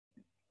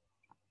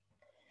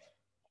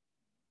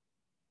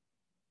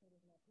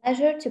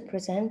Pleasure to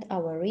present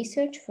our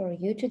research for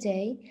you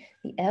today.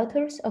 The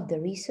authors of the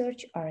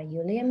research are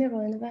Julija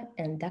MİRONOVA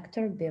and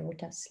Dr.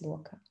 Biruta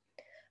SLOKA.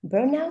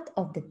 Burnout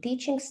of the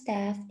teaching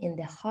staff in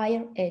the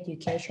higher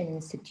education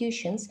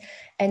institutions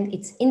and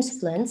its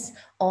influence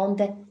on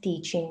the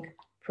teaching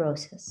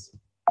process.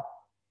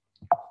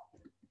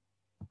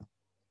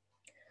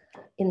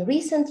 In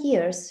recent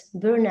years,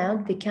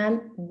 burnout became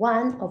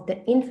one of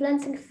the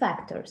influencing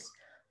factors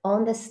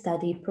on the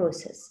study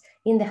process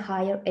in the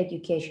higher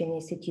education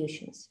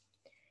institutions.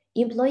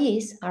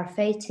 Employees are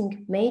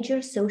facing major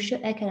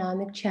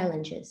socioeconomic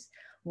challenges,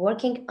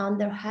 working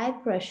under high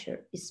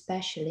pressure,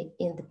 especially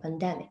in the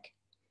pandemic.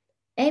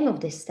 Aim of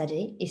this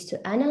study is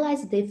to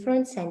analyze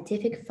different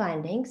scientific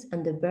findings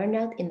on the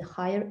burnout in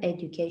higher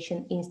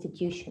education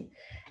institution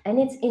and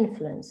its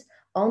influence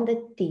on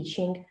the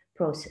teaching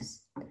process.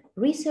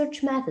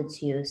 Research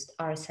methods used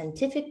are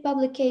scientific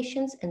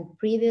publications and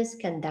previous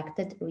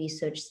conducted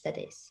research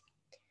studies.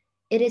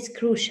 It is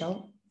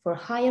crucial for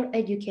higher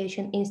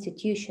education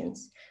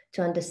institutions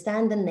to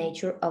understand the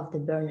nature of the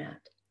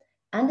burnout.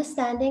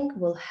 Understanding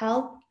will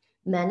help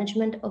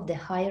management of the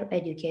higher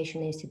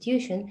education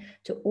institution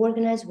to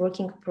organize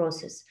working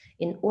process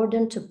in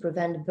order to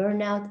prevent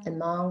burnout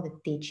among the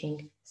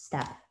teaching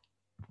staff.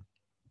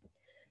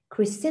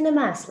 Christina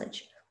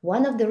Maslich,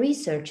 one of the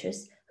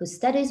researchers who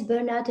studies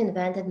burnout,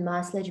 invented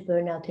Maslich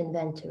Burnout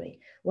Inventory,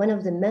 one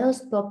of the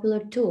most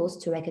popular tools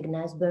to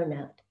recognize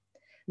burnout.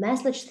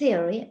 Maslich's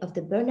theory of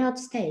the burnout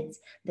states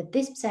that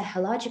this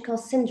psychological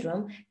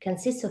syndrome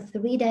consists of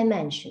three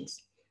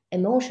dimensions: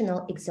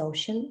 emotional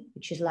exhaustion,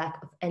 which is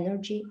lack of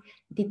energy;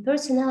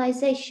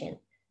 depersonalization,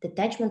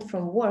 detachment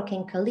from work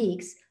and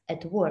colleagues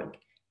at work;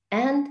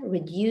 and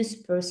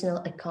reduced personal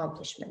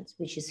accomplishments,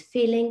 which is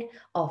feeling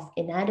of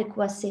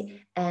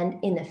inadequacy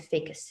and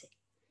inefficacy.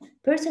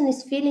 Person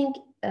is feeling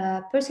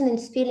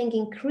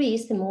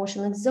increased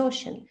emotional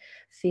exhaustion,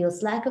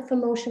 feels lack of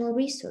emotional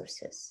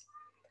resources.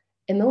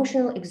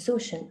 Emotional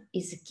exhaustion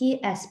is a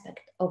key aspect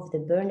of the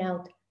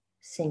burnout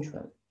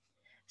syndrome.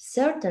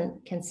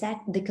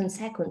 The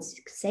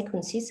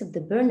consequences of the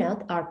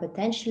burnout are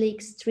potentially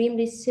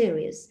extremely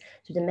serious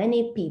to the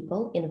many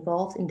people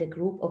involved in the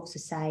group of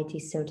society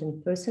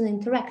certain person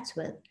interacts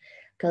with,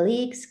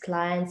 colleagues,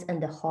 clients,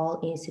 and the whole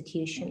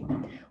institution.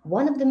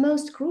 One of the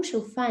most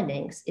crucial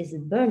findings is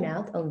that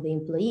burnout of the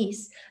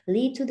employees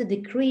lead to the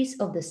decrease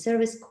of the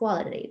service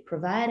quality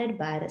provided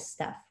by the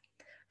staff.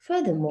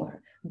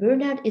 Furthermore,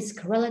 burnout is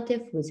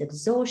correlative with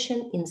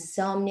exhaustion,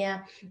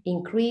 insomnia,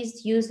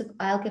 increased use of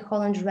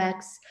alcohol and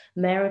drugs,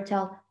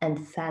 marital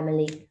and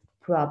family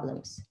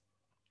problems.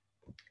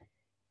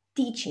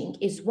 Teaching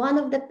is one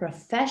of the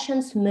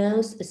professions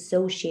most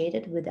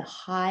associated with a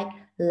high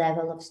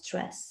level of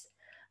stress.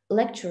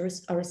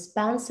 Lecturers are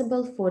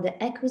responsible for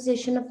the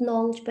acquisition of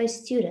knowledge by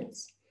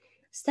students.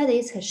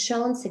 Studies have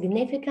shown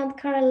significant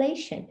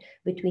correlation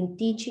between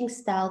teaching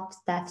staff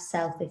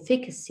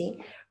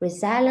self-efficacy,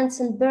 resilience,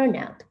 and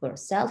burnout, where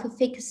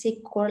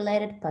self-efficacy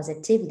correlated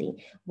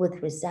positively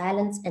with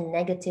resilience and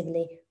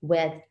negatively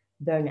with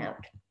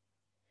burnout.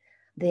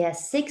 There are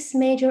 6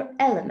 major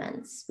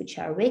elements which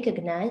are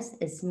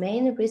recognized as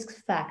main risk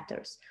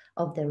factors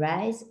of the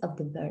rise of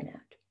the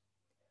burnout.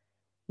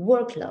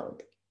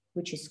 Workload,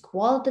 which is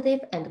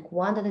qualitative and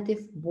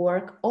quantitative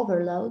work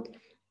overload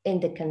in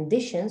the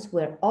conditions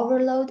where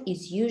overload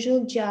is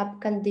usual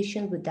job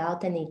condition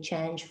without any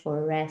change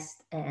for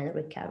rest and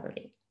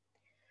recovery.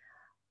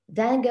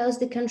 Then goes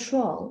the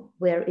control,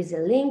 where is a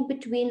link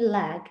between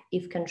lack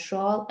of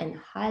control and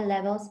high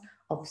levels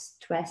of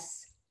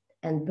stress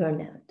and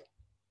burnout.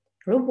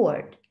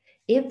 Reward,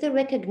 if the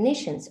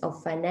recognitions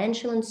of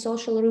financial and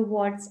social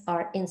rewards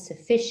are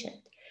insufficient,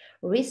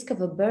 risk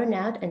of a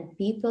burnout and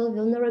people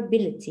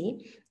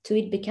vulnerability to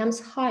it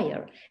becomes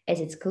higher as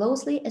it's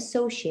closely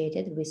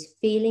associated with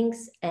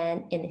feelings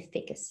and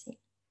inefficacy.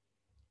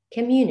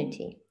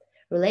 Community,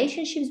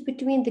 relationships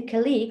between the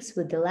colleagues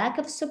with the lack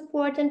of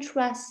support and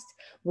trust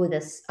with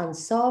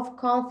unsolved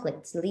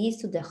conflicts leads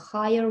to the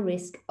higher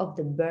risk of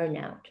the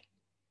burnout.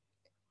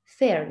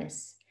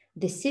 Fairness,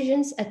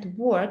 decisions at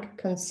work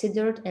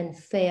considered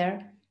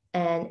unfair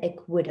and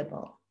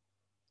equitable.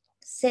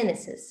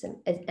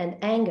 Cynicism and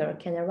anger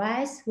can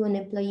arise when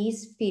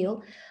employees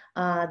feel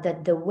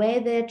that the way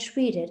they are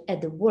treated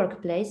at the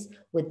workplace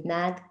with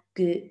not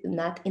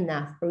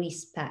enough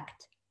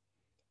respect.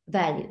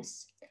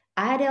 Values,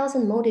 ideals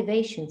and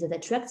motivations that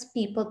attracts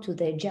people to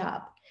their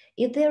job.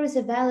 If there is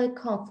a value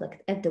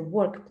conflict at the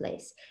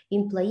workplace,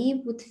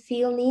 employee would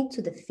feel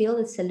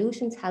the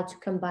solutions how to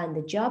combine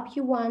the job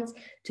he wants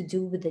to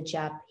do with the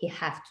job he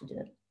has to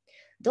do.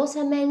 Those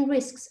are main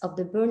risks of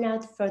the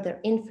burnout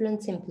further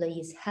influence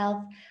employees'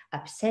 health,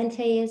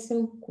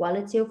 absenteeism,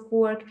 quality of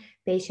work,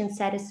 patient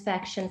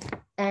satisfaction,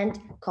 and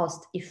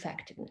cost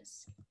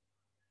effectiveness.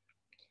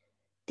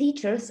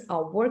 Teachers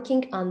are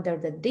working under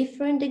the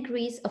different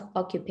degrees of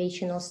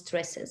occupational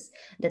stresses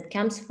that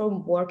comes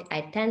from work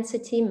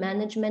intensity,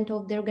 management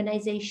of the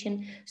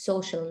organization,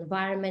 social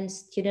environment,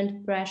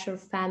 student pressure,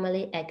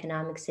 family,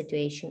 economic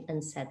situation,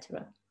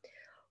 etc.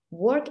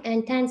 Work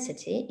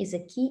intensity is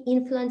a key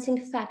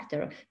influencing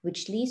factor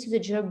which leads to the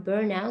job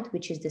burnout,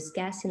 which is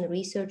discussed in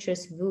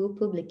researchers' VU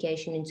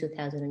publication in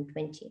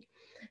 2020.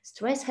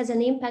 Stress has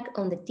an impact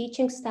on the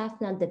teaching staff,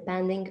 not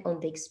depending on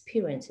the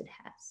experience it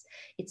has.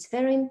 It's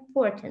very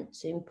important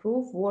to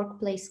improve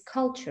workplace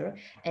culture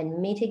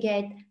and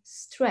mitigate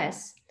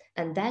stress,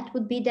 and that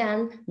would be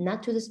done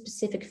not to the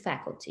specific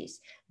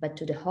faculties, but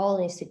to the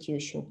whole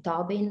institution,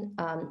 Tobin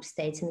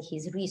states in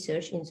his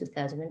research in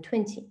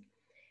 2020.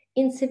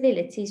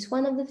 Incivility is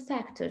one of the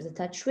factors that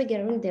are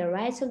triggering the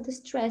rise of the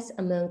stress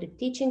among the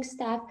teaching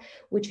staff,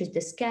 which is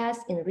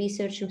discussed in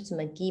researchers'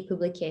 McGee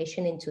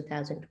publication in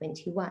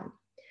 2021.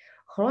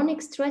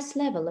 Chronic stress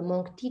level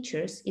among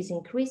teachers is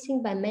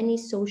increasing by many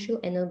social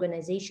and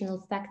organizational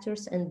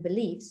factors and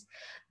beliefs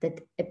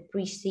that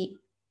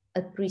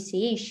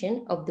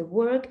appreciation of the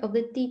work of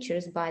the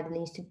teachers by the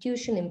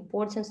institution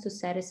importance to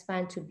satisfy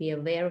and to be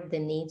aware of the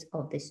needs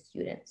of the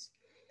students.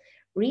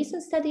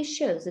 Recent study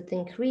shows that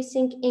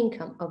increasing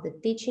income of the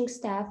teaching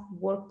staff,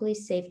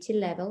 workplace safety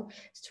level,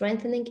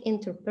 strengthening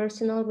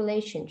interpersonal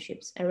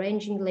relationships,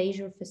 arranging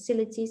leisure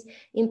facilities,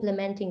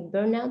 implementing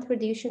burnout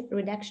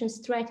reduction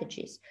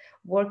strategies,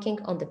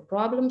 working on the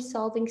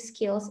problem-solving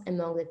skills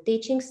among the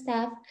teaching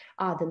staff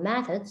are the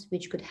methods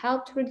which could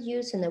help to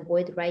reduce and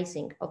avoid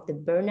rising of the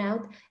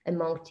burnout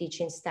among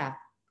teaching staff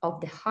of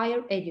the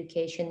higher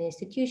education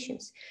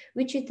institutions,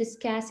 which is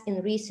discussed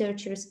in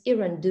researchers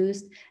Iran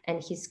Dust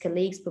and his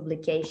colleagues'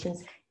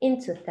 publications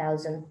in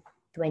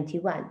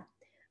 2021.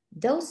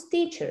 Those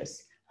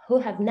teachers who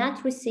have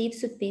not received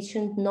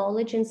sufficient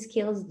knowledge and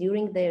skills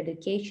during their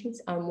educations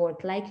are more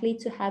likely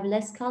to have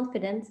less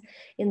confidence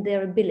in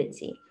their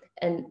ability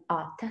and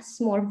are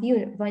thus more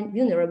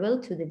vulnerable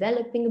to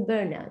developing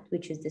burnout,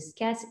 which is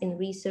discussed in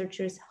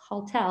researchers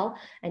Haltel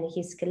and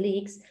his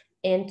colleagues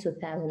in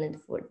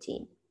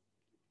 2014.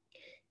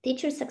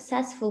 Teacher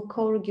successful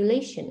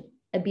co-regulation,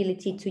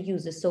 ability to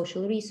use the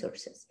social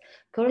resources,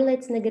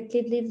 correlates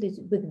negatively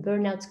with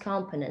burnout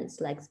components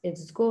like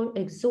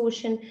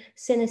exhaustion,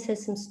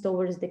 cynicism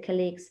towards the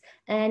colleagues,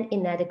 and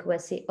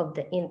inadequacy of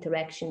the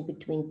interaction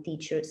between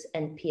teachers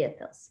and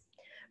pupils.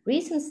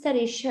 Recent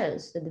study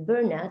shows that the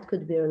burnout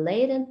could be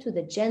related to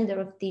the gender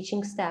of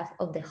teaching staff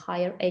of the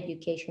higher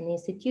education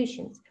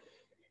institutions.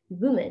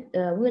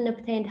 Women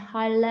obtained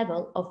high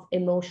level of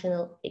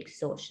emotional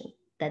exhaustion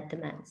that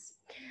demands.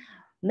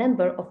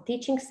 Members of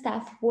teaching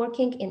staff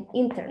working in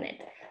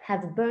internet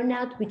have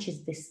burnout, which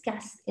is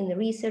discussed in the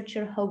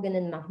researcher Hogan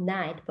and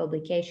McKnight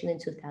publication in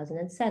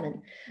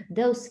 2007.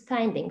 Those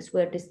findings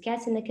were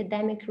discussed in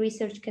academic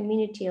research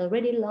community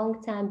already a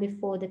long time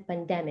before the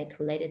pandemic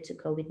related to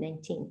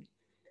COVID-19.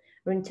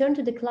 Return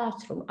to the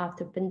classroom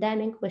after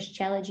pandemic was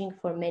challenging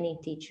for many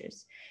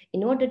teachers.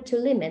 In order to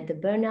limit the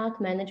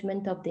burnout,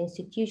 management of the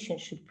institution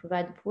should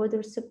provide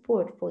further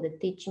support for the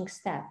teaching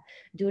staff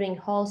during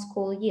whole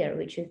school year,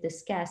 which is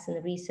discussed in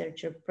the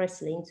researcher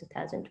Presley in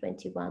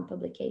 2021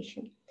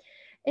 publication.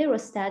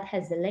 Eurostat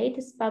has the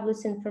latest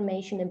published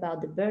information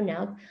about the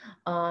burnout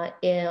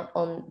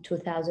on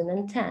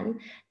 2010.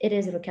 It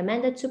is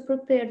recommended to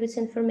prepare this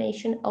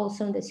information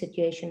also in the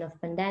situation of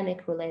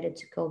pandemic related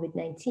to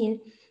COVID-19,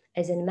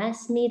 as in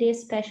mass media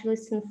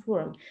specialists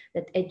inform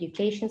that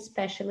education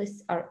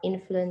specialists are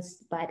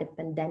influenced by the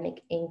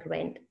pandemic in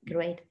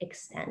great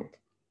extent.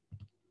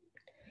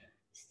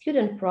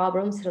 Student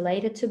problems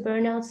related to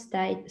burnout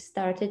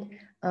started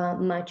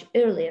much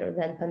earlier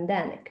than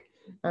pandemic,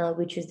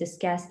 which is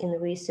discussed in the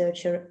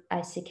researcher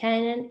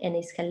Isikainen and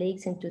his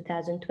colleagues in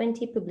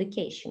 2020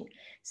 publication,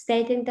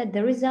 stating that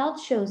the result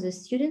shows that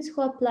students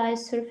who apply a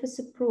surface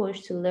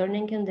approach to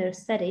learning in their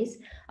studies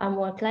are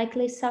more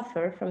likely to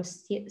suffer from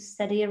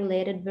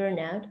study-related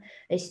burnout,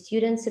 as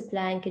students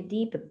applying a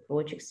deep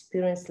approach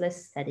experience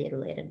less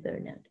study-related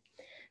burnout.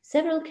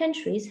 Several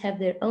countries have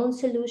their own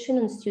solution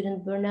on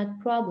student burnout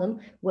problem,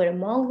 where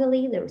among the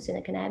leaders in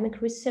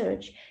academic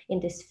research in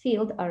this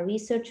field are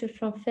researchers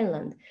from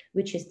Finland,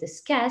 which is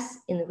discussed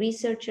in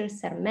researcher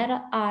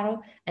Sarmera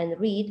Aro and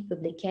Reed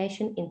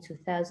publication in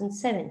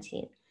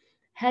 2017,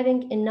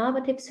 having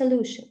innovative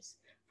solutions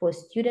for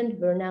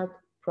student burnout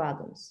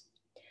problems.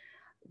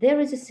 There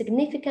is a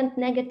significant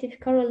negative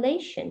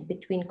correlation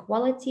between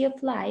quality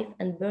of life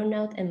and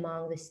burnout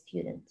among the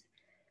students.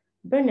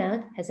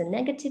 Burnout has a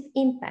negative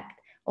impact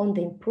on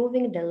the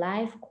improving the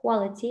life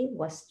quality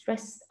was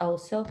stressed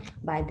also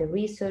by the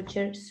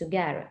researcher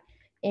Sugara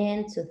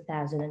in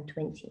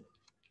 2020.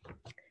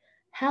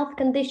 Health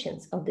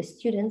conditions of the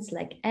students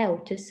like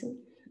autism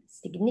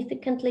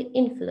significantly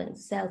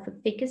influence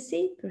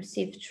self-efficacy,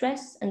 perceived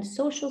stress, and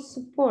social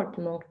support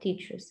among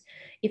teachers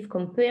if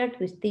compared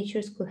with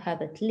teachers who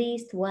have at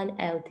least one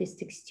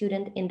autistic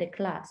student in the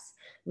class,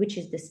 which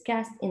is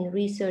discussed in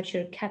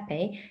researcher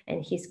Kappe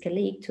and his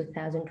colleague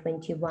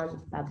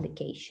 2021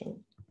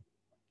 publication.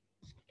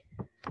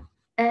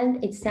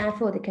 And it's time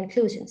for the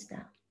conclusions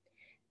now.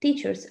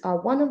 Teachers are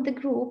one of the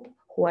group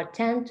who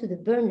attend to the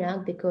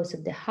burnout because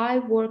of the high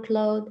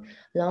workload,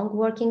 long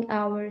working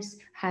hours,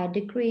 high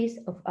degrees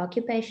of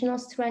occupational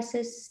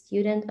stresses,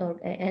 student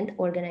and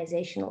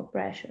organizational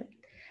pressure.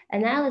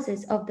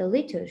 Analysis of the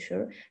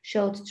literature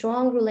showed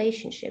strong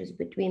relationships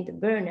between the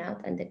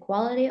burnout and the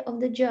quality of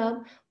the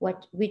job,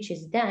 which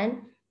is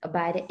done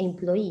by the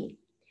employee.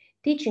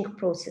 Teaching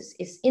process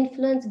is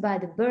influenced by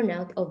the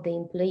burnout of the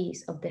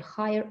employees of the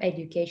higher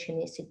education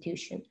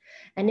institution,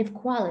 and if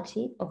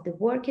quality of the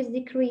work is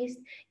decreased,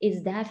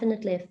 it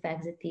definitely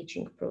affects the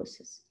teaching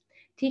process.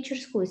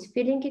 Teachers who is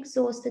feeling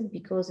exhausted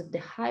because of the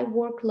high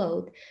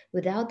workload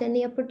without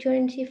any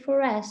opportunity for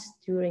rest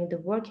during the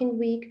working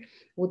week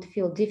would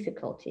feel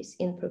difficulties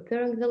in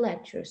preparing the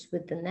lectures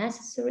with the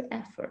necessary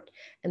effort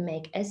and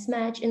make as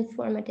much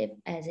informative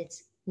as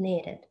it's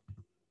needed.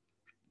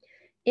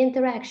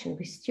 Interaction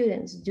with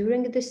students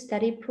during the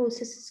study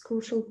process is a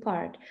crucial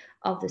part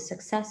of the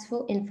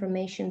successful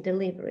information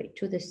delivery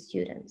to the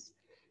students.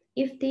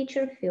 If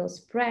teacher feels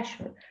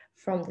pressure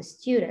from the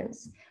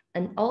students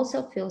and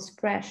also feels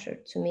pressure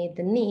to meet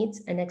the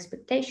needs and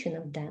expectation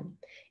of them,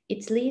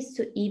 it leads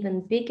to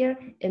even bigger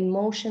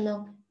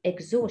emotional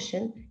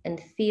exhaustion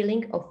and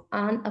feeling of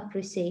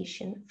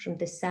unappreciation from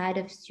the side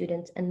of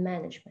students and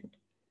management.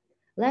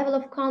 Level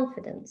of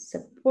confidence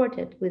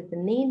supported with the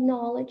need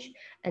knowledge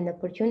and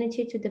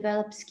opportunity to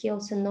develop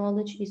skills and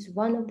knowledge is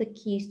one of the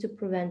keys to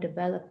prevent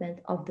development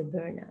of the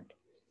burnout.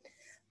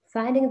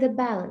 Finding the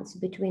balance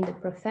between the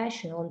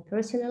professional and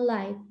personal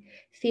life,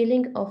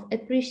 feeling of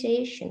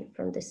appreciation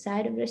from the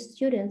side of the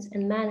students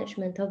and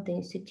management of the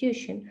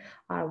institution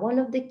are one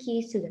of the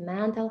keys to the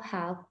mental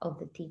health of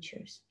the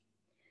teachers.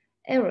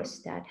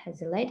 Eurostat has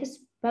the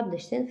latest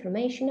published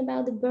information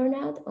about the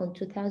burnout on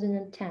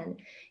 2010.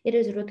 It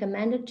is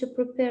recommended to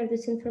prepare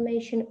this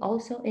information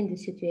also in the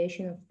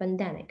situation of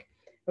pandemic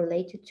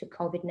related to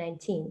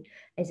COVID-19,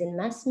 as in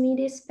mass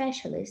media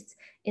specialists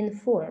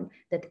inform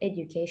that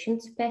education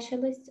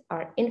specialists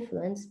are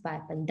influenced by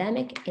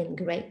pandemic in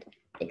great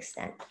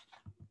extent.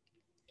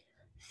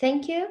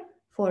 Thank you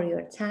for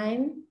your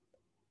time.